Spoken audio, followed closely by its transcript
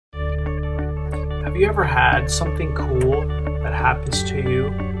Have you ever had something cool that happens to you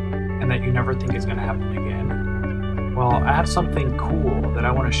and that you never think is going to happen again? Well, I have something cool that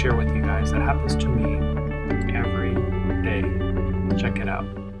I want to share with you guys that happens to me every day. Check it out.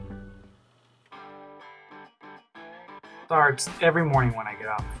 Starts every morning when I get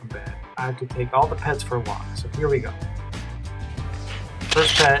out from bed. I have to take all the pets for a walk, so here we go.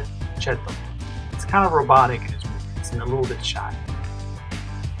 First pet, Cheto. It's kind of robotic in his movements and a little bit shy.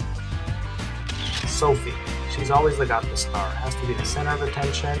 Sophie, she's always the got the star, has to be the center of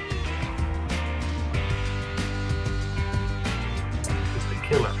attention. Is the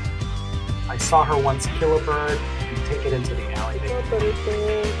killer. I saw her once kill a bird and take it into the alley.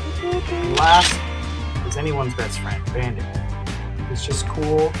 And last is anyone's best friend, Bandit. It's just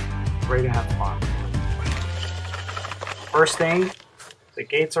cool, ready to have fun. First thing, the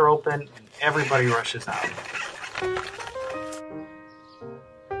gates are open and everybody rushes out.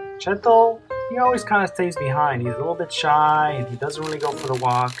 Cheto, he always kind of stays behind. He's a little bit shy and he doesn't really go for the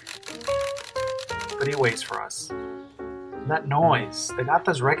walk, but he waits for us. And that noise, the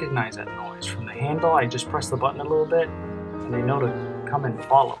gatas recognize that noise. From the handle, I just press the button a little bit and they know to come and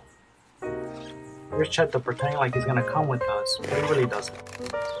follow. Here's Cheto pretending like he's gonna come with us, but he really doesn't.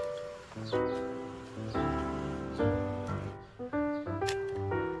 So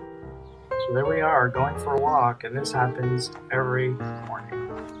there we are, going for a walk, and this happens every morning.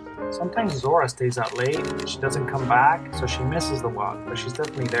 Sometimes Zora stays out late, she doesn't come back, so she misses the walk, but she's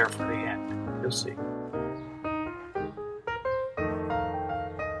definitely there for the end. You'll see.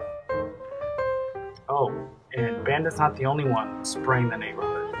 Oh, and Bandit's not the only one spraying the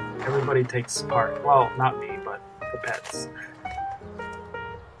neighborhood. Everybody takes part. Well, not me, but the pets.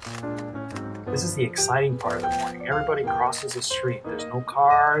 This is the exciting part of the morning. Everybody crosses the street. There's no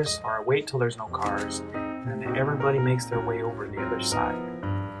cars, or I wait till there's no cars, and then everybody makes their way over to the other side.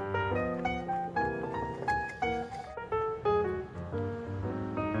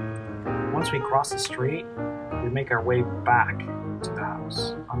 Once we cross the street, we make our way back to the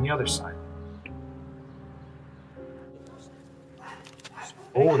house on the other side.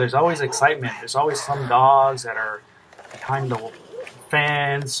 Oh, there's always excitement. There's always some dogs that are behind the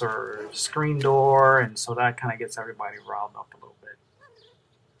fence or screen door, and so that kind of gets everybody riled up a little bit.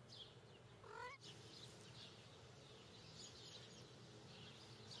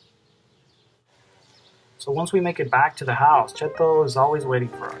 So once we make it back to the house, Cheto is always waiting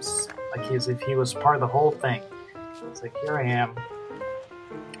for us, like as if he was part of the whole thing. It's like, here I am.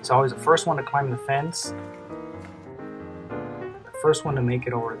 He's always the first one to climb the fence, the first one to make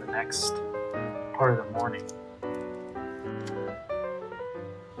it over to the next part of the morning.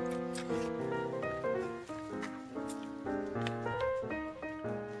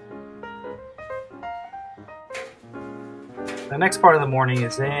 The next part of the morning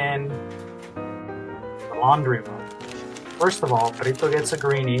is in the laundry room. First of all, Perito gets a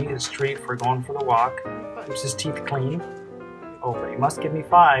greenie, his treat for going for the walk. Keeps his teeth clean. Oh, but he must give me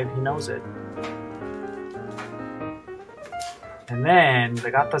 5, he knows it. And then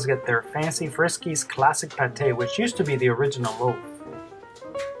the gatas get their fancy Friskies classic pate, which used to be the original loaf.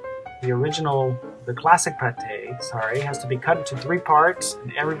 The classic pate, has to be cut into 3 parts,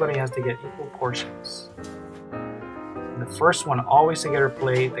 and everybody has to get equal portions. The first one always to get her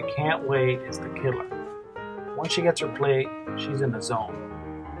plate that can't wait is the killer. Once she gets her plate, she's in the zone.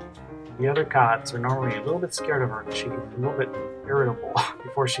 The other cats are normally a little bit scared of her because she gets a little bit irritable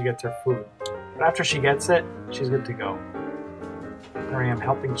before she gets her food. But after she gets it, she's good to go. Here I am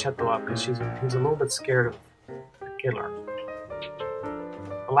helping Cheto up because he's a little bit scared of the killer.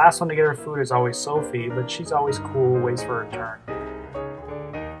 The last one to get her food is always Sophie, but she's always cool, waits for her turn.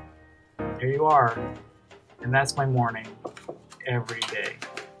 Here you are. And that's my morning every day.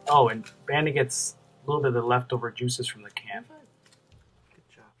 Oh, and Bandit gets a little bit of the leftover juices from the can.